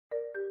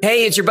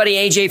Hey, it's your buddy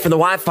AJ from the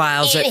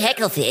Y-Files. And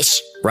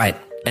Hecklefish. Right,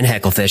 and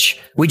Hecklefish.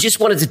 We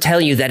just wanted to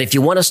tell you that if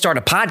you want to start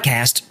a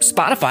podcast,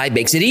 Spotify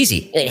makes it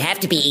easy. It'd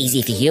have to be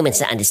easy for humans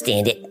to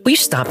understand it. Will you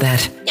stop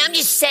that? I'm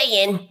just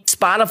saying.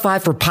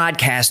 Spotify for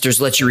podcasters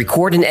lets you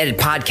record and edit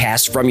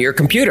podcasts from your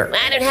computer.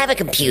 I don't have a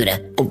computer.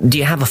 Do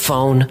you have a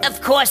phone?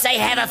 Of course I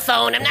have a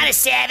phone. I'm not a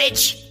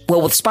savage.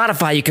 Well, with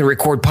Spotify, you can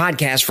record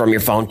podcasts from your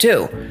phone,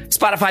 too.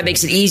 Spotify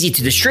makes it easy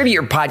to distribute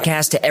your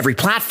podcast to every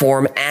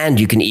platform, and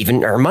you can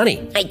even earn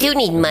money. I do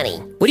need money.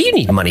 What do you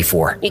need money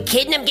for? You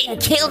kidding? I'm getting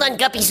killed on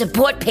Guppy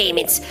support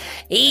payments.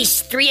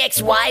 These 3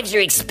 ex-wives are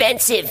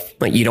expensive.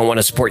 What, you don't want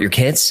to support your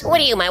kids? What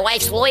are you, my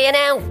wife's lawyer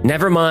now?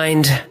 Never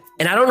mind.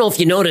 And I don't know if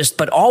you noticed,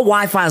 but all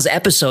Y-Files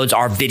episodes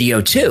are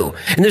video, too.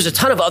 And there's a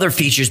ton of other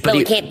features, but...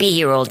 we can't be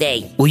here all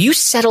day. Will you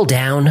settle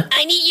down?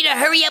 I need you to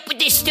hurry up with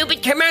this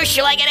stupid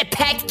commercial. I got a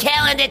packed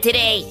calendar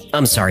today.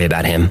 I'm sorry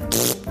about him.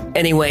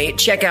 Anyway,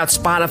 check out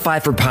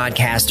Spotify for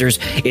podcasters.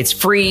 It's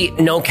free,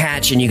 no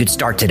catch, and you could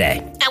start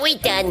today. Are we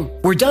done?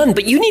 We're done,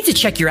 but you need to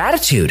check your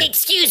attitude.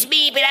 Excuse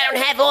me, but I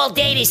don't have all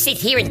day to sit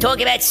here and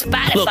talk about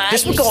Spotify. Look,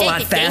 this would go a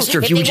lot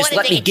faster if you would just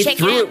let me get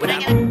through it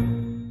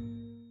without...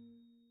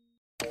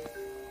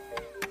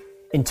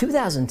 In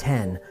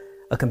 2010,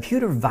 a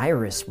computer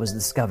virus was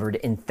discovered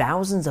in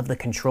thousands of the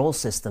control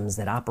systems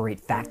that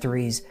operate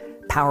factories,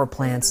 power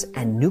plants,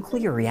 and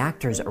nuclear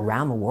reactors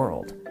around the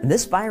world. And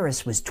this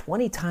virus was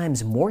 20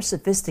 times more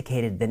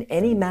sophisticated than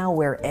any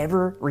malware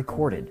ever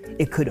recorded.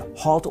 It could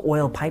halt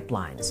oil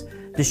pipelines,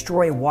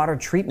 destroy water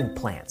treatment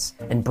plants,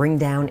 and bring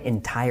down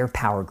entire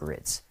power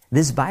grids.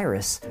 This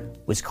virus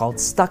was called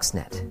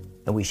Stuxnet,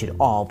 and we should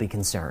all be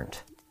concerned.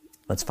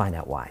 Let's find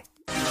out why.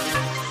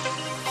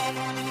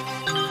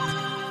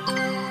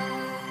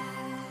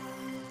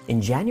 In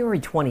January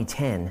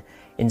 2010,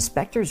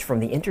 inspectors from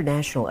the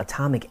International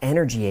Atomic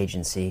Energy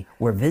Agency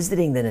were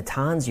visiting the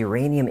Natanz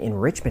uranium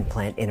enrichment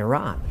plant in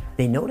Iran.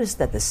 They noticed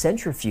that the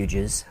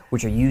centrifuges,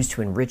 which are used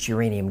to enrich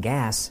uranium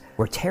gas,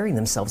 were tearing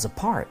themselves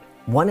apart,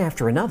 one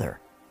after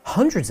another.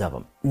 Hundreds of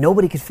them.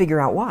 Nobody could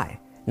figure out why.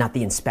 Not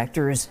the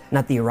inspectors,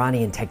 not the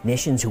Iranian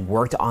technicians who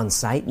worked on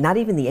site, not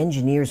even the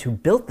engineers who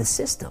built the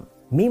system.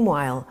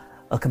 Meanwhile,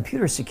 a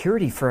computer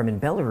security firm in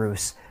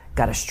Belarus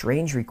got a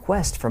strange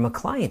request from a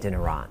client in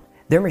Iran.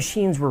 Their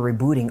machines were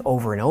rebooting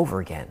over and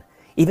over again.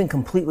 Even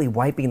completely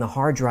wiping the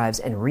hard drives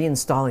and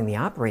reinstalling the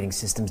operating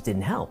systems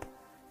didn't help.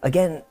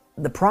 Again,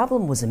 the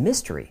problem was a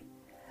mystery.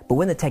 But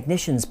when the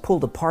technicians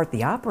pulled apart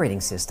the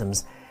operating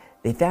systems,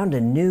 they found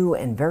a new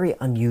and very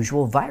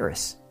unusual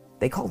virus.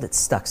 They called it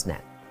Stuxnet.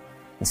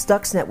 And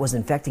Stuxnet was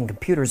infecting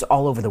computers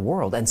all over the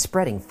world and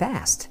spreading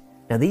fast.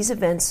 Now, these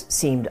events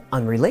seemed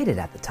unrelated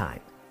at the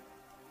time,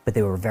 but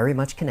they were very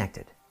much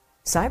connected.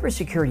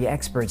 Cybersecurity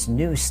experts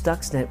knew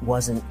Stuxnet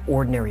wasn't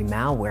ordinary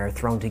malware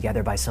thrown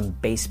together by some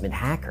basement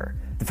hacker.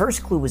 The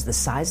first clue was the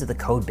size of the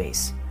code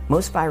base.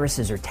 Most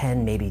viruses are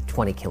 10, maybe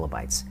 20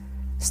 kilobytes.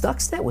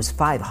 Stuxnet was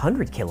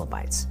 500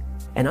 kilobytes.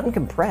 And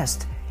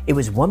uncompressed, it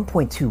was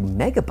 1.2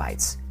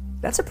 megabytes.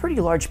 That's a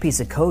pretty large piece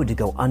of code to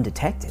go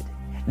undetected.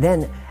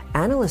 Then,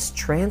 analysts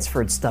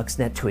transferred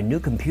Stuxnet to a new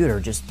computer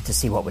just to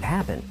see what would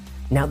happen.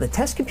 Now, the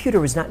test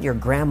computer was not your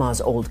grandma's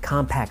old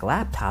compact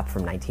laptop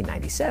from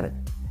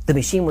 1997. The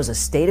machine was a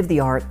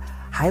state-of-the-art,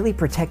 highly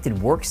protected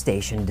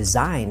workstation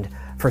designed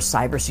for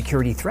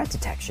cybersecurity threat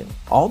detection.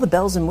 All the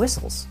bells and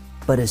whistles.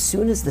 But as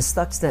soon as the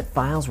Stuxnet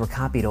files were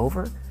copied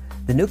over,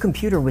 the new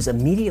computer was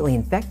immediately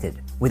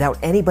infected without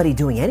anybody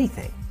doing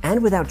anything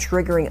and without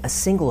triggering a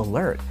single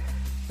alert.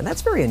 And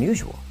that's very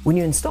unusual. When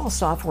you install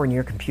software in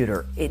your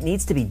computer, it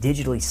needs to be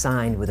digitally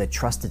signed with a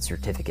trusted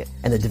certificate.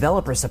 And the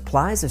developer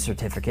supplies a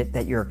certificate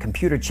that your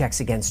computer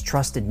checks against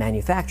trusted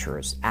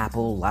manufacturers,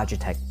 Apple,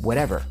 Logitech,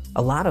 whatever.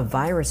 A lot of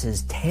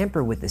viruses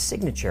tamper with the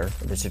signature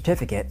of the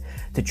certificate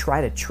to try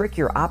to trick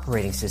your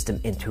operating system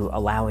into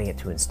allowing it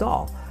to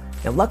install.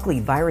 Now, luckily,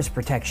 virus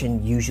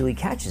protection usually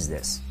catches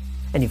this.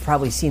 And you've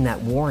probably seen that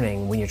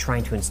warning when you're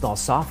trying to install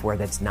software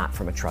that's not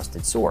from a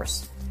trusted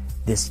source.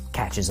 This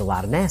catches a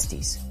lot of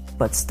nasties.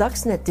 But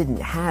Stuxnet didn't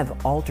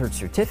have altered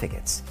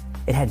certificates.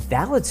 It had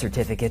valid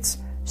certificates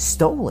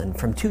stolen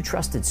from 2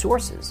 trusted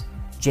sources,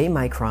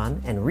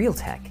 J-Micron and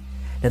Realtek.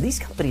 Now, these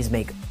companies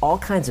make all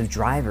kinds of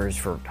drivers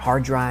for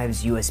hard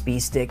drives, USB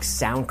sticks,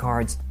 sound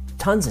cards,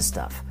 tons of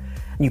stuff.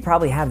 And you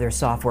probably have their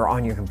software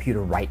on your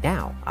computer right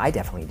now. I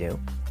definitely do.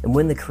 And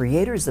when the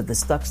creators of the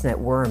Stuxnet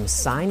worm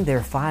signed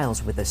their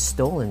files with a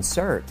stolen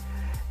cert,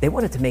 they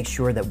wanted to make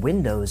sure that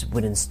Windows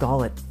would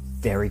install it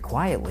very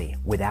quietly,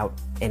 without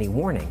any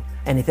warning.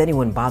 And if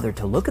anyone bothered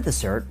to look at the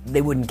cert, they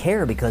wouldn't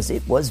care because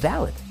it was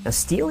valid. Now,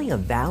 stealing a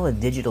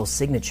valid digital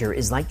signature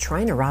is like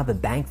trying to rob a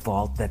bank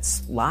vault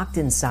that's locked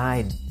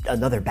inside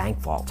another bank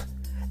vault.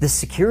 The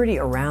security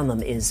around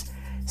them is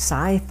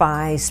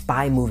sci-fi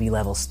spy movie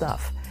level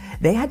stuff.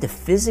 They had to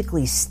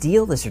physically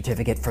steal the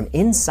certificate from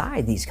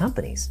inside these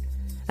companies.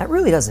 That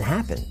really doesn't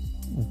happen,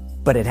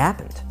 but it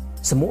happened.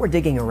 Some more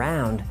digging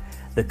around,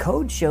 the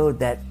code showed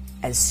that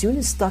as soon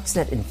as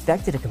Stuxnet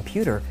infected a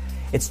computer,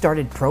 It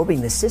started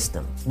probing the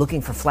system,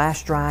 looking for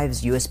flash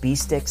drives, USB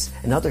sticks,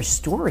 and other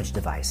storage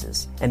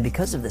devices. And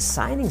because of the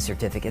signing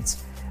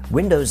certificates,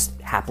 Windows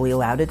happily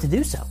allowed it to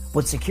do so.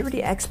 What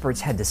security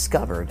experts had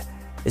discovered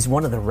is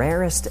one of the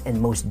rarest and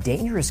most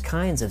dangerous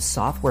kinds of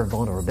software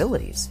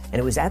vulnerabilities. And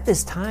it was at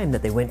this time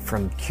that they went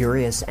from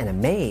curious and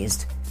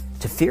amazed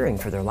to fearing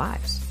for their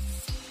lives.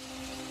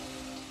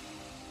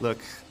 Look,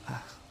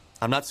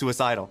 I'm not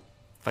suicidal.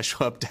 If I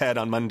show up dead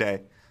on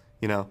Monday,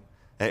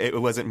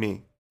 it wasn't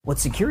me. What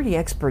security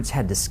experts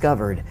had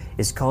discovered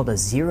is called a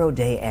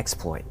zero-day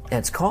exploit. And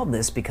it's called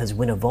this because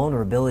when a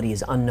vulnerability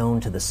is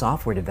unknown to the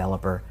software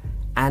developer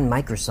and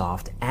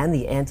Microsoft and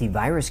the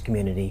antivirus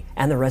community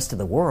and the rest of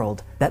the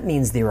world, that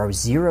means there are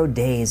 0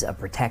 days of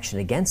protection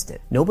against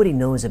it. Nobody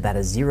knows about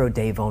a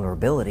 0-day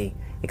vulnerability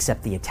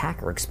except the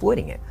attacker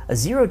exploiting it. A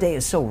 0 day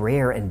is so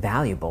rare and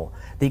valuable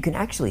that you can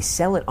actually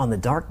sell it on the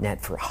darknet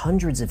for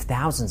hundreds of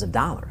thousands of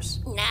dollars.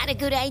 Not a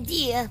good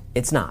idea.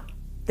 It's not.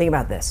 Think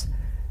about this.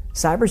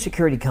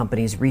 Cybersecurity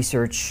companies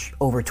research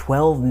over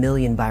 12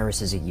 million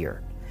viruses a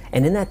year.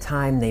 And in that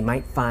time, they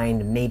might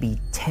find maybe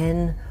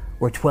 10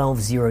 or 12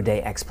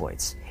 zero-day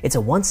exploits. It's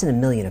a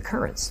once-in-a-million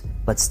occurrence.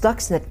 But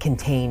Stuxnet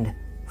contained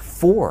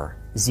 4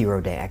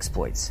 zero-day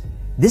exploits.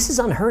 This is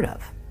unheard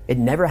of. It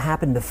never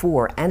happened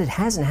before, and it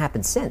hasn't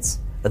happened since.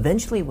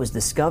 Eventually, it was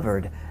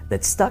discovered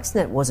that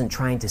Stuxnet wasn't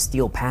trying to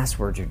steal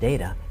passwords or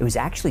data. It was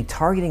actually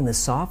targeting the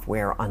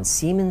software on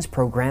Siemens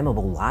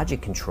programmable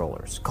logic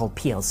controllers, called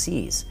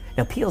PLCs.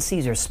 Now,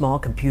 PLCs are small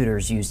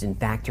computers used in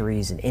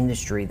factories and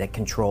industry that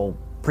control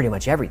pretty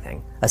much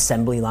everything.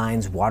 Assembly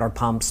lines, water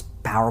pumps,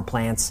 power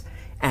plants,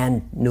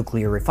 and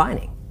nuclear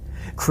refining.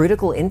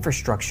 Critical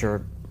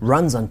infrastructure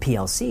runs on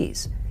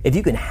PLCs. If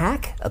you can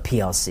hack a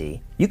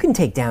PLC, you can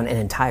take down an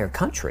entire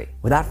country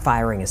without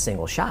firing a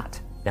single shot.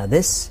 Now,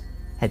 this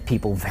had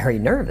people very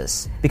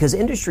nervous because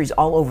industries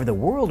all over the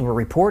world were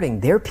reporting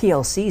their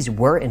PLCs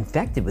were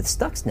infected with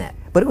Stuxnet,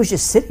 but it was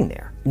just sitting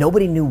there.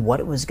 Nobody knew what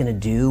it was going to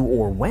do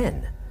or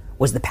when.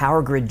 Was the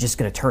power grid just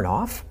going to turn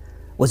off?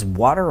 Was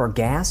water or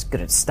gas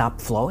going to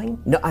stop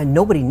flowing?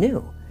 Nobody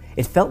knew.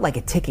 It felt like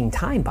a ticking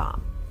time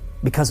bomb.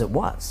 Because it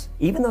was.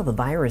 Even though the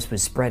virus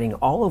was spreading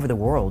all over the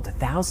world to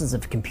thousands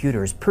of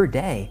computers per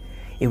day,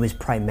 it was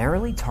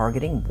primarily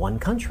targeting one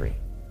country,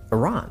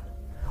 Iran.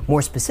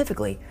 More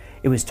specifically,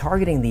 it was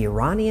targeting the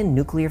Iranian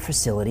nuclear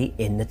facility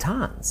in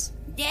Natanz.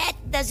 That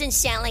doesn't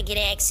sound like an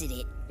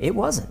accident. It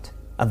wasn't.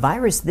 A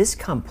virus this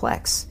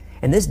complex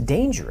and this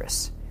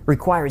dangerous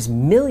requires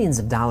millions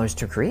of dollars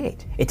to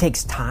create. It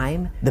takes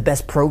time, the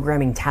best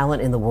programming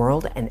talent in the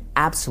world, and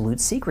absolute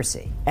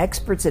secrecy.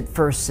 Experts at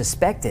first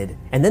suspected,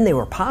 and then they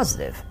were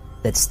positive,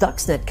 that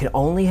Stuxnet could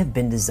only have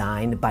been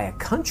designed by a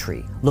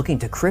country looking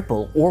to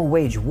cripple or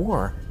wage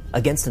war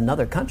against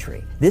another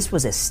country. This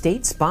was a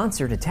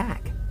state-sponsored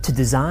attack. To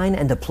design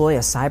and deploy a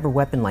cyber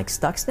weapon like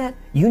Stuxnet,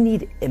 you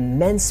need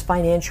immense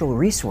financial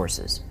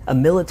resources, a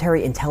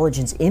military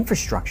intelligence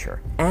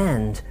infrastructure,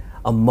 and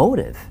a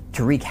motive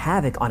to wreak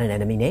havoc on an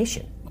enemy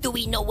nation. Do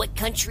we know what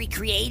country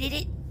created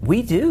it?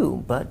 We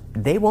do, but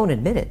they won't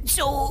admit it.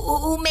 So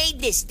who made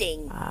this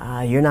thing?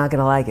 You're not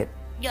gonna like it.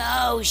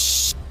 Oh,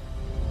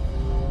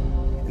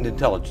 An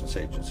intelligence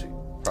agency,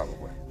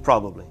 probably.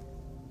 Probably.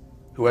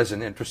 Who has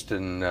an interest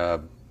in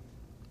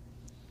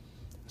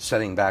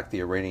setting back the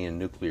Iranian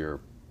nuclear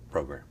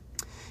program?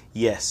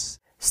 Yes.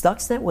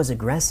 Stuxnet was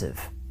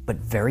aggressive, but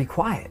very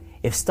quiet.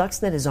 If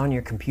Stuxnet is on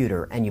your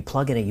computer and you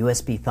plug in a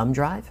USB thumb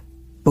drive,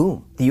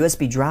 boom, the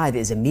USB drive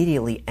is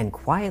immediately and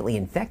quietly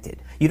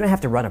infected. You don't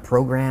have to run a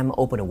program,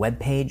 open a web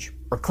page,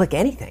 or click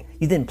anything.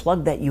 You then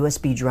plug that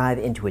USB drive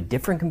into a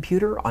different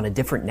computer on a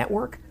different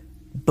network.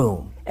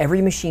 Boom.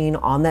 Every machine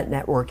on that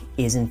network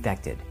is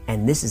infected.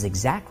 And this is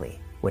exactly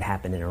what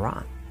happened in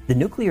Iran. The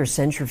nuclear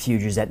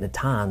centrifuges at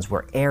Natanz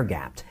were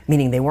air-gapped,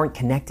 meaning they weren't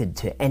connected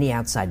to any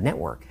outside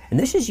network. And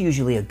this is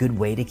usually a good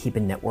way to keep a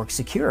network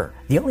secure.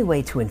 The only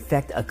way to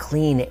infect a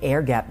clean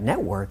air-gapped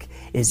network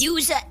is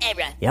user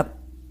error. Yep.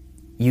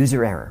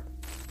 User error.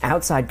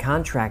 Outside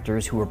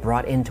contractors who were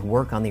brought in to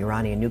work on the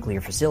Iranian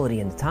nuclear facility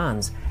in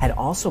Natanz had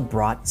also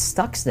brought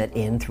Stuxnet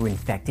in through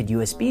infected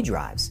USB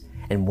drives.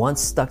 And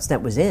once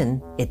Stuxnet was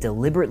in, it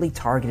deliberately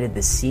targeted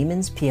the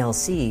Siemens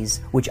PLCs,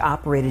 which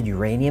operated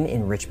uranium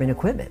enrichment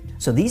equipment.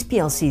 So these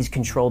PLCs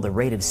control the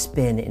rate of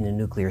spin in a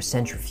nuclear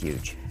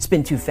centrifuge.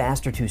 Spin too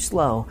fast or too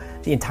slow,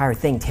 the entire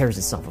thing tears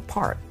itself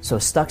apart. So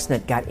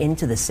Stuxnet got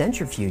into the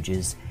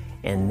centrifuges,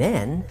 and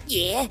then...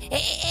 Yeah,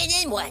 and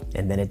then what?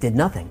 And then it did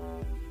nothing.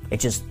 It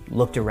just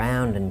looked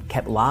around and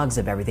kept logs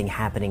of everything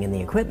happening in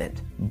the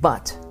equipment.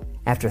 But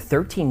after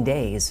 13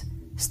 days,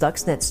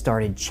 Stuxnet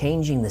started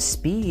changing the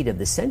speed of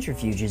the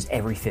centrifuges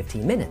every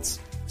 15 minutes,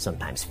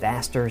 sometimes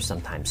faster,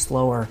 sometimes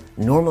slower.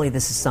 Normally,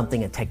 this is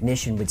something a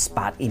technician would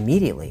spot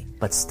immediately,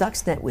 but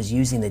Stuxnet was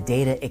using the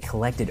data it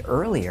collected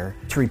earlier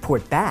to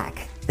report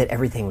back that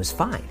everything was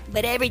fine.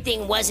 But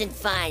everything wasn't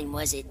fine,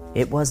 was it?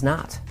 It was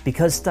not.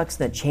 Because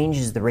Stuxnet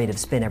changes the rate of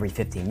spin every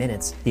 15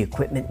 minutes, the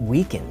equipment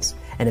weakens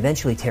and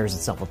eventually tears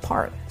itself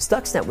apart.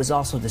 Stuxnet was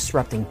also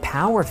disrupting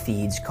power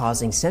feeds,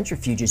 causing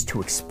centrifuges to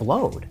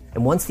explode.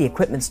 And once the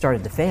equipment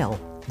started to fail,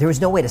 there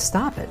was no way to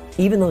stop it.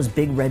 Even those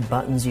big red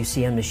buttons you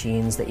see on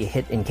machines that you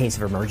hit in case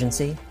of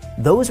emergency,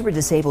 those were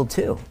disabled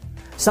too.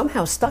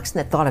 Somehow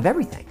Stuxnet thought of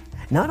everything.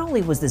 Not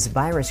only was this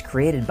virus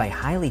created by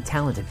highly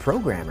talented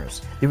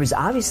programmers, there was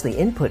obviously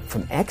input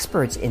from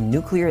experts in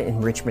nuclear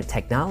enrichment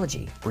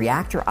technology,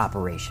 reactor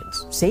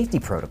operations, safety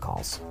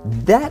protocols.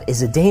 That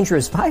is a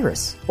dangerous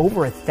virus.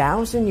 Over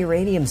 1,000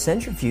 uranium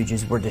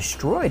centrifuges were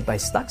destroyed by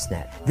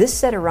Stuxnet. This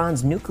set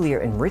Iran's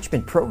nuclear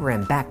enrichment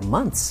program back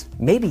months,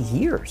 maybe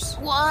years.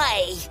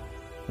 Why?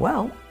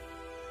 Well,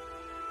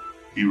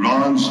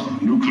 Iran's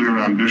nuclear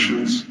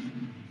ambitions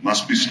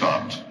must be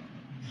stopped.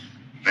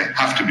 They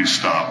have to be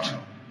stopped.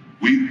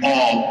 We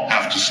all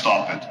have to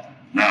stop it.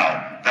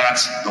 Now,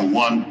 that's the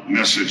one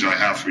message I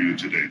have for you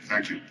today.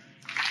 Thank you.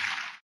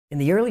 In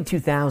the early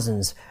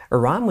 2000s,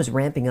 Iran was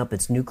ramping up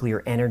its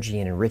nuclear energy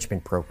and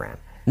enrichment program.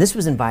 This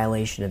was in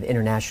violation of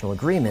international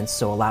agreements,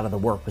 so a lot of the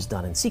work was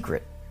done in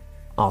secret.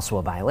 Also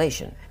a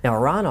violation. Now,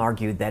 Iran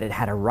argued that it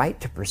had a right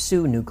to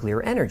pursue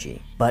nuclear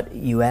energy, but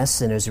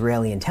U.S. and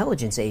Israeli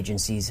intelligence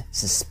agencies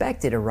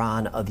suspected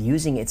Iran of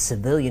using its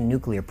civilian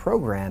nuclear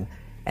program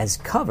as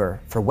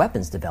cover for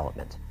weapons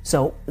development.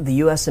 So the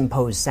U.S.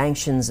 imposed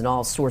sanctions and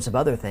all sorts of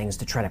other things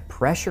to try to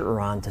pressure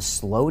Iran to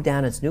slow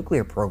down its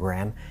nuclear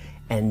program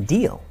and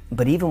deal.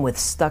 But even with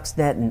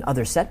Stuxnet and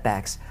other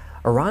setbacks,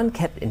 Iran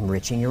kept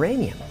enriching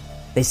uranium.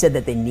 They said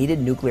that they needed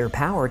nuclear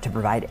power to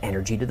provide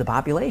energy to the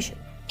population.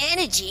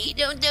 Energy?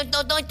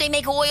 Don't they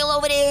make oil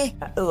over there?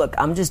 Look,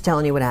 I'm just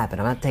telling you what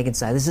happened. I'm not taking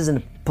sides. This isn't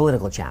a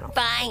political channel.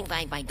 Fine.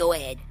 Go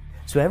ahead.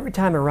 So every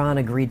time Iran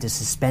agreed to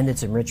suspend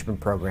its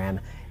enrichment program,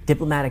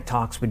 diplomatic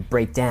talks would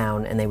break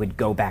down and they would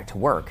go back to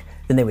work.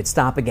 Then they would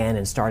stop again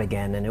and start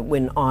again, and it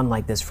went on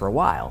like this for a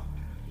while.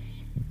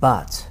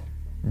 But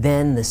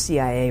then the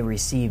CIA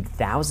received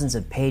thousands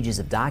of pages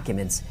of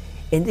documents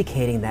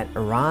indicating that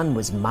Iran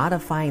was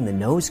modifying the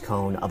nose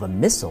cone of a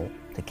missile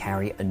to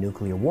carry a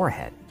nuclear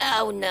warhead.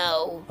 Oh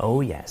no.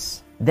 Oh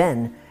yes.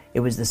 Then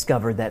it was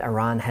discovered that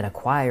Iran had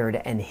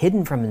acquired and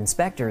hidden from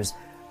inspectors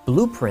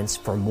blueprints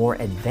for more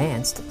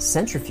advanced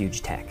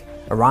centrifuge tech.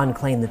 Iran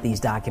claimed that these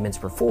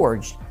documents were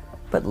forged,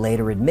 but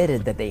later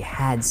admitted that they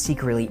had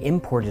secretly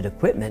imported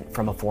equipment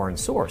from a foreign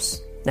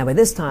source. Now, by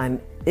this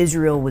time,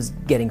 Israel was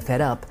getting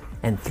fed up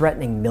and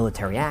threatening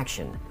military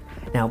action.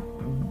 Now,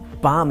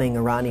 bombing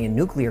Iranian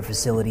nuclear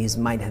facilities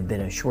might have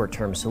been a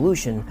short-term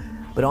solution,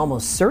 but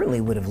almost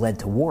certainly would have led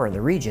to war in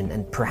the region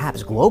and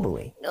perhaps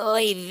globally.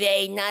 Oy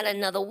vey, not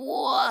another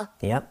war.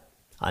 Yep,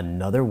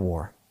 another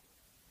war.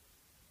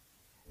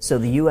 So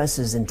the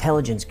U.S.'s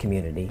intelligence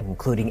community,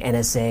 including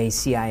NSA,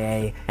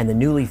 CIA, and the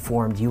newly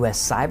formed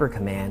U.S. Cyber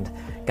Command,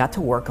 got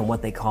to work on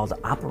what they called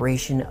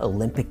Operation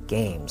Olympic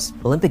Games.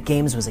 Olympic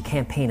Games was a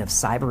campaign of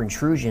cyber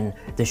intrusion,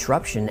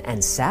 disruption,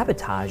 and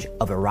sabotage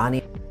of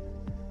Iranian...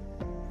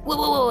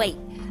 Wait.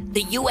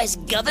 The U.S.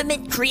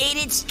 government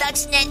created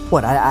Stuxnet?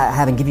 What, I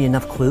haven't given you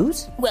enough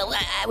clues? Well,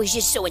 I was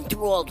just so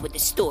enthralled with the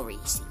story, you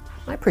see.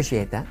 I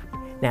appreciate that.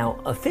 Now,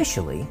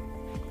 officially,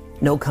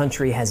 no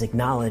country has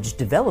acknowledged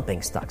developing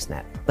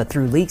Stuxnet, but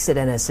through leaks at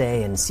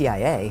NSA and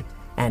CIA,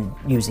 and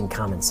using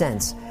common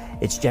sense,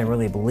 it's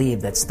generally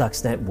believed that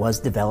Stuxnet was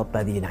developed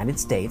by the United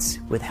States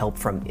with help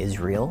from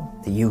Israel,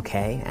 the UK,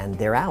 and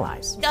their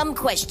allies. Dumb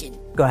question.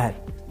 Go ahead.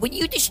 When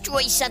you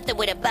destroy something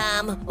with a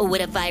bomb or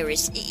with a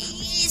virus,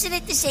 isn't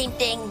it the same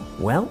thing?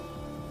 Well,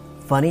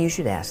 funny you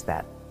should ask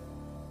that.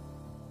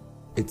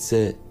 It's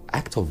an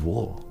act of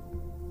war.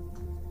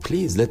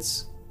 Please,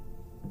 let's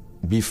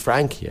be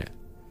frank here.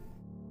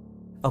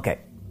 Okay,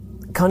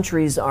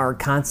 countries are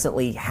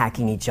constantly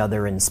hacking each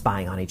other and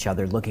spying on each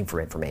other looking for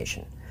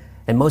information.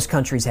 And most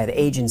countries have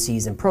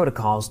agencies and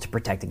protocols to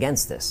protect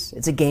against this.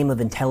 It's a game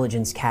of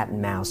intelligence cat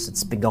and mouse.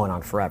 It's been going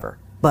on forever.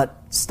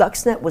 But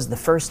Stuxnet was the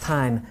first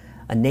time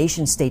a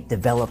nation-state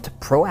developed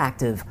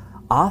proactive,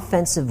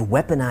 offensive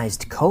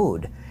weaponized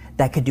code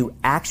that could do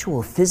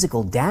actual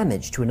physical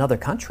damage to another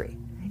country.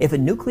 If a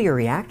nuclear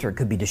reactor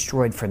could be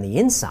destroyed from the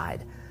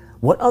inside,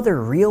 what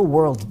other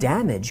real-world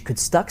damage could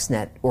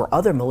Stuxnet or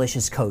other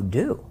malicious code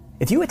do?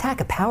 If you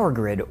attack a power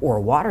grid or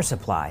a water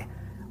supply,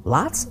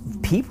 lots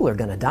of people are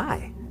going to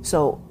die.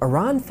 So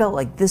Iran felt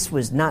like this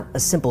was not a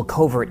simple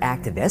covert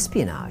act of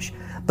espionage,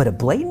 but a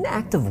blatant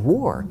act of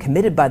war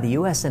committed by the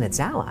U.S. and its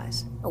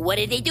allies. What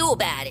did they do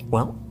about it?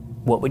 Well,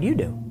 what would you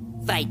do?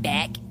 Fight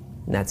back?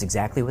 And that's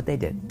exactly what they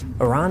did.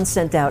 Iran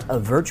sent out a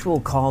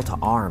virtual call to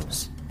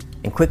arms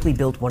and quickly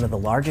built one of the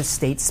largest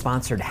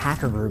state-sponsored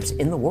hacker groups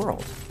in the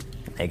world.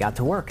 They got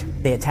to work.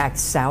 They attacked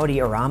Saudi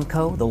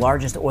Aramco, the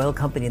largest oil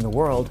company in the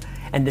world,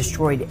 and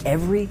destroyed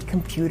every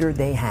computer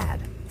they had.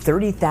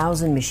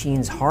 30,000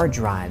 machines' hard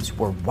drives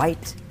were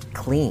wiped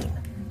clean.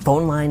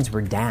 Phone lines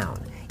were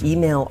down.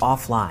 email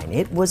offline.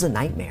 It was a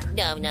nightmare.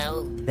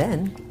 No.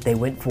 Then they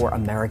went for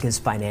America's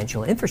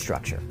financial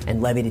infrastructure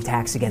and levied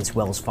attacks against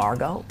Wells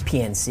Fargo,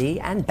 PNC,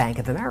 and Bank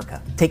of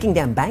America, taking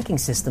down banking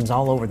systems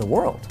all over the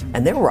world.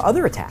 And there were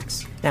other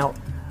attacks. Now,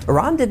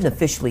 Iran didn't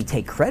officially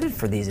take credit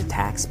for these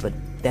attacks, but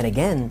then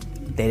again,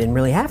 they didn't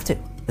really have to.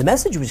 The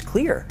message was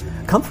clear.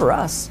 Come for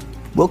us,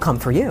 we'll come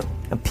for you.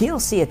 Now,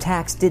 PLC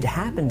attacks did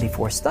happen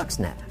before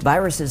Stuxnet.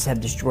 Viruses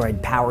have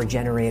destroyed power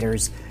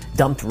generators,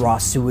 dumped raw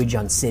sewage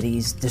on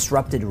cities,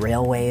 disrupted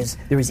railways.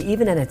 There was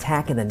even an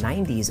attack in the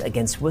 90s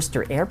against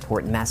Worcester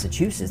Airport in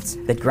Massachusetts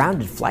that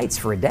grounded flights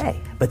for a day.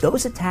 But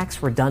those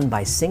attacks were done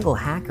by single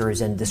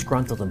hackers and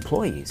disgruntled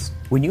employees.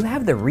 When you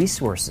have the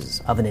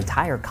resources of an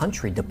entire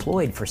country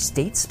deployed for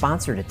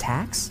state-sponsored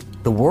attacks,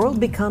 the world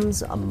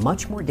becomes a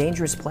much more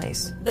dangerous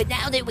place. But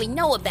now that we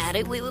know about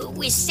it,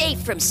 we're safe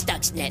from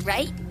Stuxnet,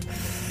 right?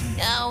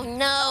 Oh,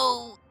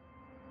 no.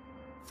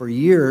 For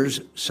years,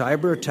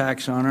 cyber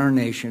attacks on our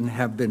nation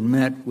have been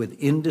met with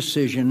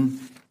indecision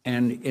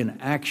and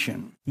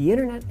inaction. The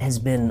internet has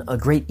been a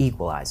great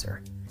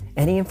equalizer.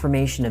 Any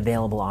information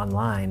available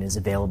online is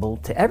available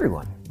to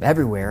everyone,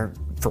 everywhere,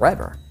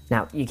 forever.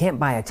 Now, you can't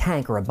buy a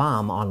tank or a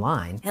bomb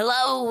online.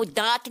 Hello,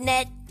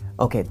 Darknet?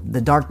 Okay,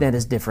 the darknet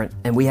is different,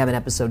 and we have an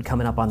episode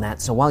coming up on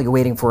that, so while you're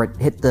waiting for it,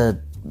 hit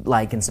the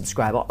like and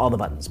subscribe, all the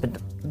buttons, but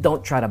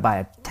don't try to buy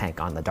a tank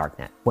on the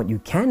darknet. What you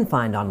can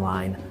find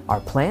online are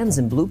plans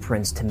and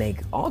blueprints to make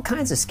all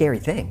kinds of scary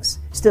things.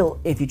 Still,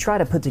 if you try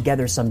to put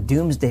together some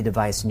doomsday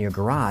device in your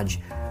garage,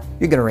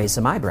 you're gonna raise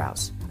some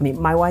eyebrows. I mean,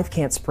 my wife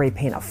can't spray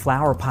paint a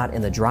flower pot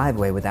in the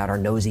driveway without our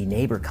nosy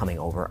neighbor coming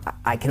over.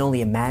 I can only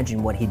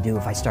imagine what he'd do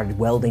if I started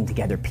welding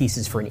together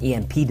pieces for an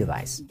EMP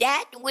device.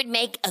 That would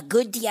make a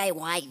good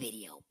DIY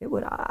video. It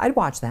would. I'd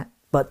watch that.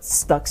 But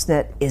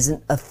Stuxnet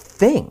isn't a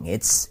thing.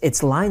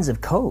 It's lines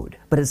of code.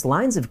 But it's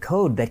lines of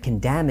code that can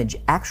damage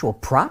actual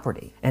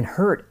property and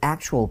hurt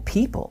actual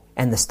people.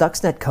 And the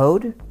Stuxnet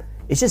code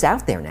is just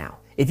out there now.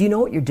 If you know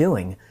what you're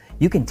doing,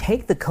 you can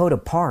take the code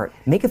apart,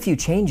 make a few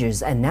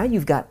changes, and now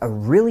you've got a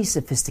really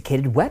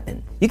sophisticated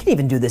weapon. You can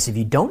even do this if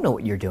you don't know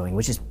what you're doing,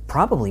 which is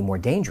probably more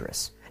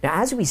dangerous. Now,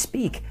 as we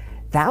speak,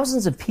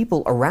 thousands of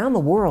people around the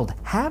world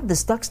have the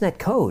Stuxnet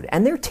code,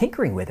 and they're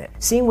tinkering with it,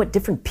 seeing what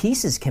different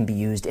pieces can be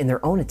used in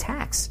their own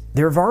attacks.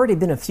 There have already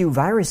been a few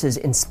viruses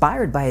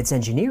inspired by its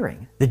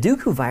engineering. The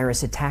Dooku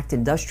virus attacked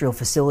industrial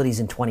facilities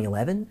in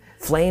 2011.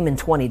 Flame in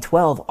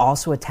 2012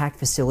 also attacked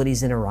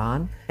facilities in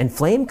Iran. And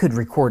Flame could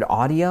record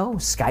audio,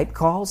 Skype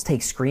calls,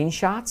 take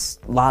screenshots,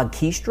 log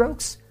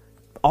keystrokes,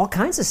 all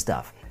kinds of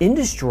stuff.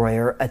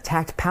 Indestroyer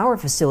attacked power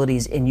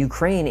facilities in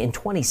Ukraine in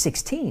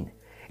 2016.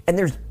 And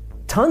there's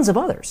tons of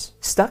others.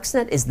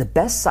 Stuxnet is the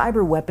best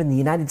cyber weapon the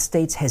United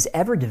States has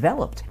ever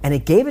developed, and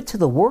it gave it to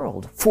the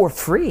world for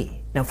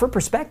free. Now, for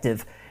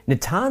perspective,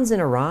 Natanz in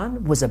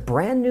Iran was a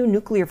brand new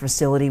nuclear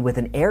facility with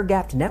an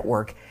air-gapped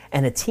network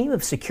and a team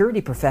of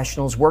security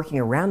professionals working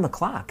around the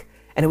clock,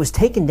 and it was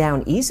taken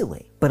down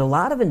easily. But a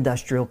lot of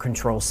industrial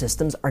control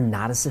systems are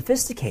not as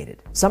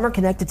sophisticated. Some are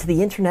connected to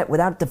the internet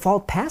without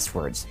default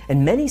passwords,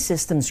 and many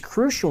systems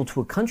crucial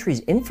to a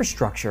country's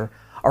infrastructure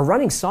are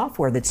running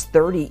software that's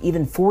 30,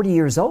 even 40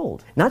 years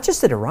old. Not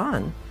just at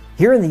Iran,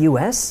 here in the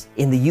US,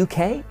 in the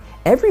UK,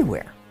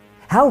 everywhere.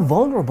 How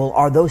vulnerable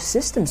are those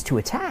systems to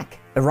attack?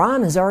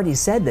 Iran has already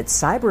said that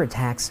cyber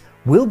attacks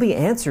will be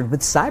answered with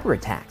cyber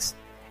attacks.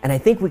 And I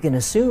think we can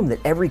assume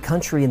that every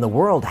country in the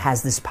world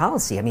has this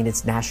policy. I mean,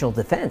 it's national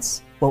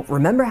defense. Well,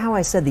 remember how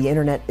I said the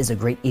internet is a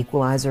great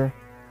equalizer?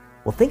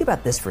 Well, think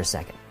about this for a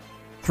second.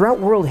 Throughout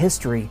world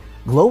history,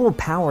 global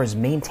powers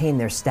maintain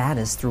their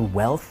status through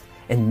wealth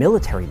and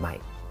military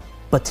might.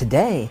 But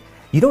today,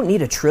 you don't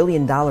need $1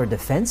 trillion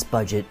defense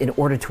budget in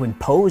order to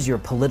impose your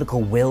political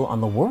will on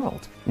the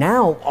world.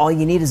 Now, all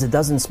you need is a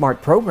dozen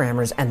smart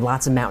programmers and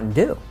lots of Mountain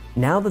Dew.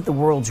 Now that the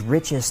world's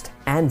richest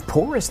and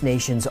poorest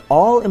nations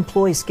all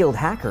employ skilled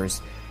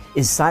hackers,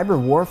 is cyber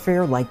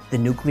warfare like the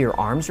nuclear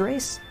arms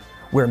race,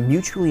 where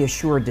mutually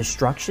assured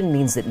destruction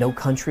means that no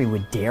country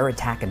would dare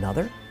attack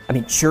another? I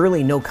mean,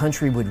 surely no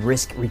country would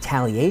risk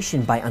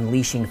retaliation by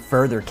unleashing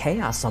further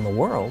chaos on the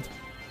world,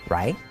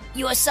 right?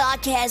 Your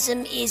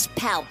sarcasm is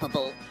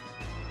palpable.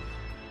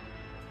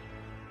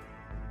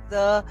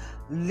 The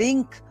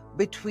link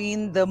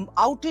between the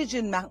outage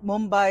in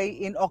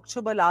Mumbai in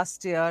October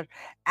last year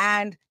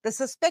and the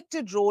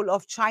suspected role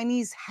of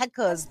Chinese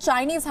hackers.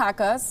 Chinese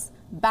hackers,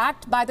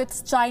 backed by the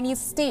Chinese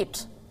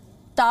state,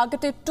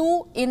 targeted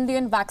 2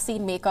 Indian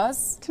vaccine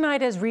makers.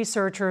 Tonight, as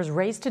researchers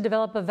race to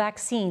develop a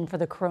vaccine for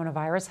the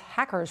coronavirus,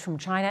 hackers from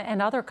China and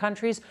other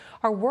countries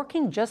are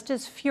working just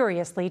as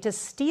furiously to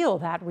steal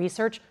that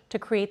research to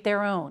create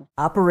their own.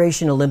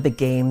 Operation Olympic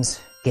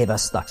Games gave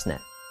us Stuxnet,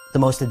 the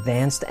most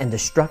advanced and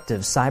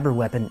destructive cyber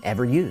weapon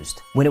ever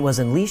used. When it was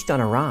unleashed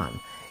on Iran,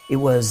 it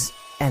was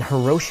an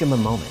Hiroshima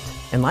moment.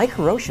 And like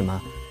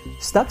Hiroshima,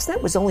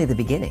 Stuxnet was only the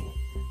beginning,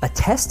 a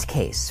test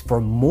case for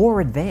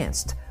more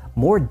advanced,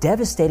 more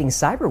devastating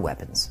cyber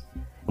weapons.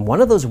 And one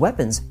of those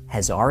weapons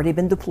has already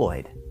been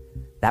deployed.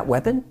 That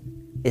weapon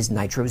is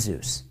Nitro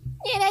Zeus.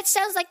 Yeah, that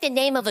sounds like the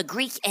name of a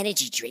Greek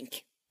energy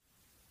drink.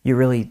 You're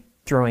really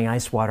throwing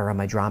ice water on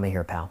my drama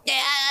here, pal.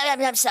 Yeah,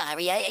 I'm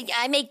sorry.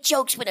 I make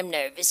jokes when I'm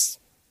nervous.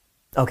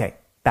 Okay,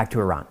 back to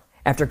Iran.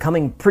 After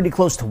coming pretty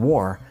close to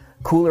war,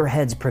 cooler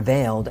heads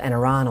prevailed, and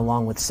Iran,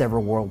 along with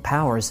several world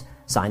powers,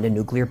 signed a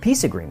nuclear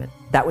peace agreement.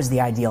 That was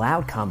the ideal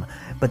outcome,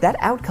 but that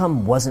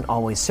outcome wasn't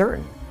always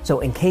certain.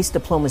 So in case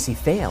diplomacy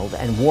failed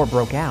and war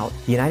broke out,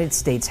 the United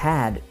States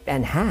had,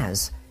 and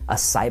has, a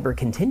cyber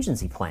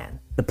contingency plan.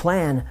 The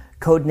plan,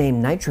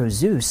 codenamed Nitro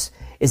Zeus,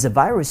 is a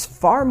virus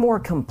far more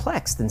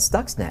complex than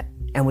Stuxnet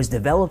and was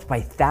developed by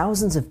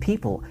thousands of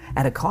people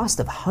at a cost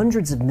of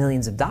hundreds of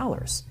millions of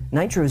dollars.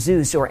 Nitro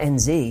Zeus, or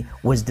NZ,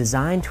 was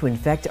designed to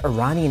infect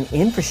Iranian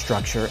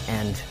infrastructure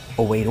and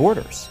await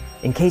orders.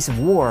 In case of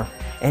war,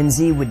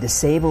 NZ would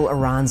disable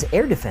Iran's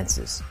air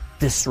defenses,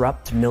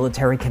 disrupt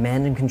military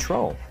command and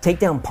control, take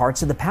down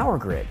parts of the power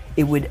grid.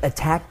 It would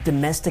attack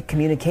domestic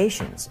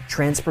communications,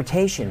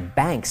 transportation,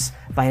 banks,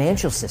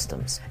 financial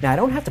systems. Now, I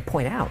don't have to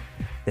point out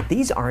that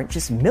these aren't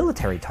just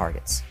military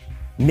targets.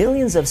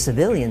 Millions of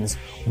civilians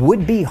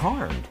would be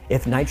harmed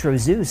if Nitro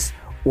Zeus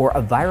or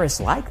a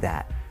virus like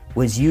that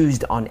was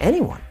used on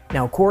anyone.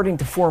 Now, according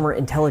to former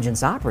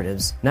intelligence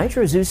operatives,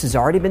 Nitro Zeus has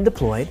already been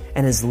deployed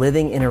and is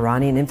living in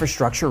Iranian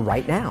infrastructure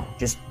right now,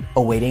 just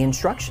awaiting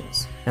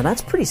instructions. Now,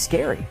 that's pretty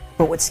scary.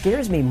 But what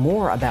scares me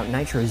more about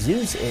Nitro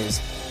Zeus is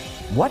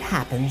what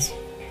happens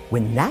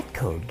when that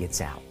code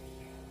gets out.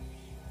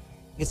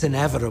 It's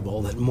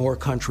inevitable that more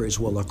countries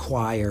will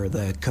acquire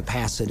the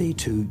capacity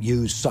to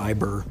use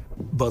cyber,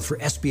 both for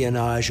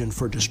espionage and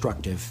for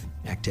destructive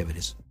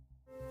activities.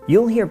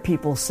 You'll hear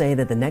people say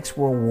that the next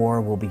world war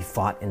will be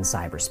fought in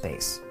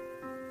cyberspace.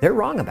 They're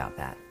wrong about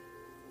that.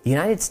 The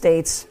United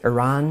States,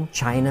 Iran,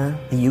 China,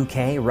 the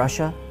UK,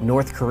 Russia,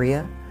 North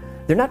Korea,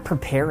 they're not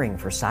preparing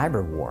for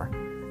cyber war.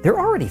 They're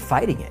already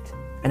fighting it.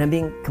 And I'm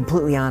being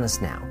completely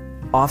honest now,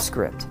 off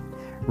script.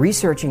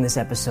 Researching this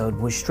episode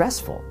was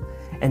stressful,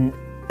 and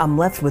I'm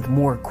left with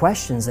more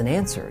questions than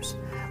answers.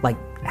 Like,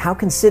 how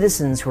can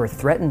citizens who are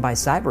threatened by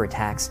cyber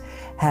attacks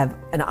have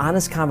an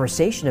honest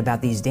conversation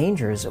about these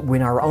dangers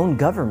when our own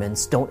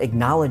governments don't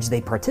acknowledge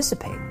they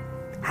participate?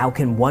 How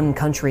can one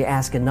country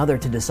ask another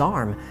to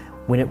disarm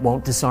when it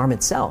won't disarm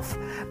itself?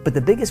 But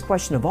the biggest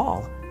question of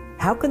all,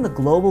 how can the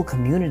global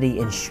community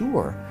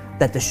ensure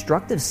that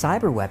destructive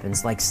cyber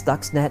weapons like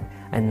Stuxnet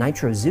and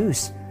Nitro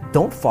Zeus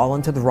don't fall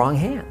into the wrong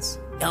hands?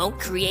 Don't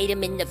create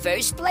them in the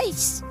first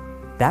place.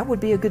 That would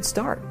be a good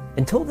start.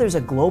 Until there's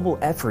a global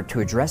effort to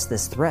address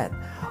this threat,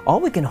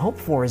 all we can hope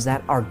for is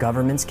that our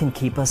governments can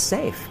keep us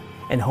safe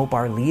and hope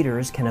our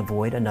leaders can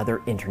avoid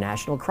another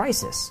international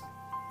crisis.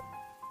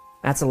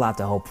 That's a lot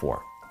to hope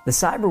for. The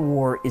cyber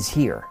war is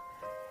here,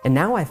 and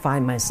now I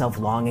find myself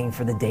longing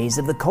for the days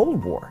of the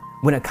Cold War,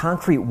 when a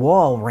concrete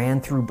wall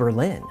ran through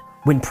Berlin,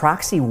 when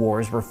proxy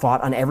wars were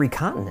fought on every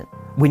continent,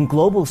 when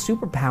global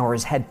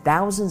superpowers had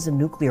thousands of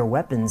nuclear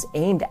weapons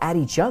aimed at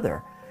each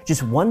other,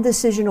 just one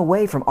decision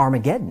away from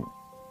Armageddon.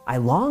 I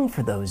long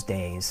for those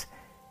days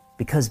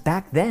because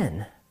back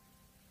then,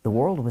 the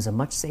world was a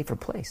much safer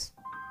place.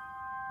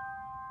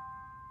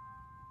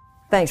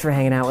 Thanks for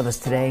hanging out with us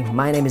today.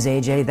 My name is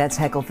AJ, that's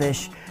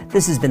Hecklefish.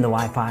 This has been the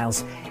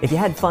Y-Files. If you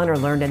had fun or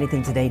learned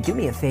anything today, do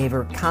me a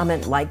favor,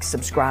 comment, like,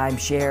 subscribe,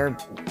 share,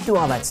 do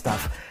all that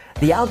stuff.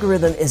 The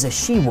algorithm is a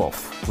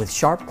she-wolf with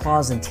sharp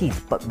claws and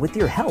teeth, but with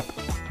your help,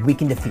 we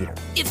can defeat her.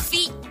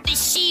 Defeat the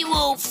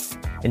she-wolf!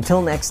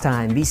 Until next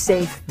time, be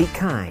safe, be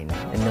kind,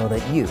 and know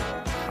that you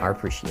are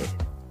appreciated.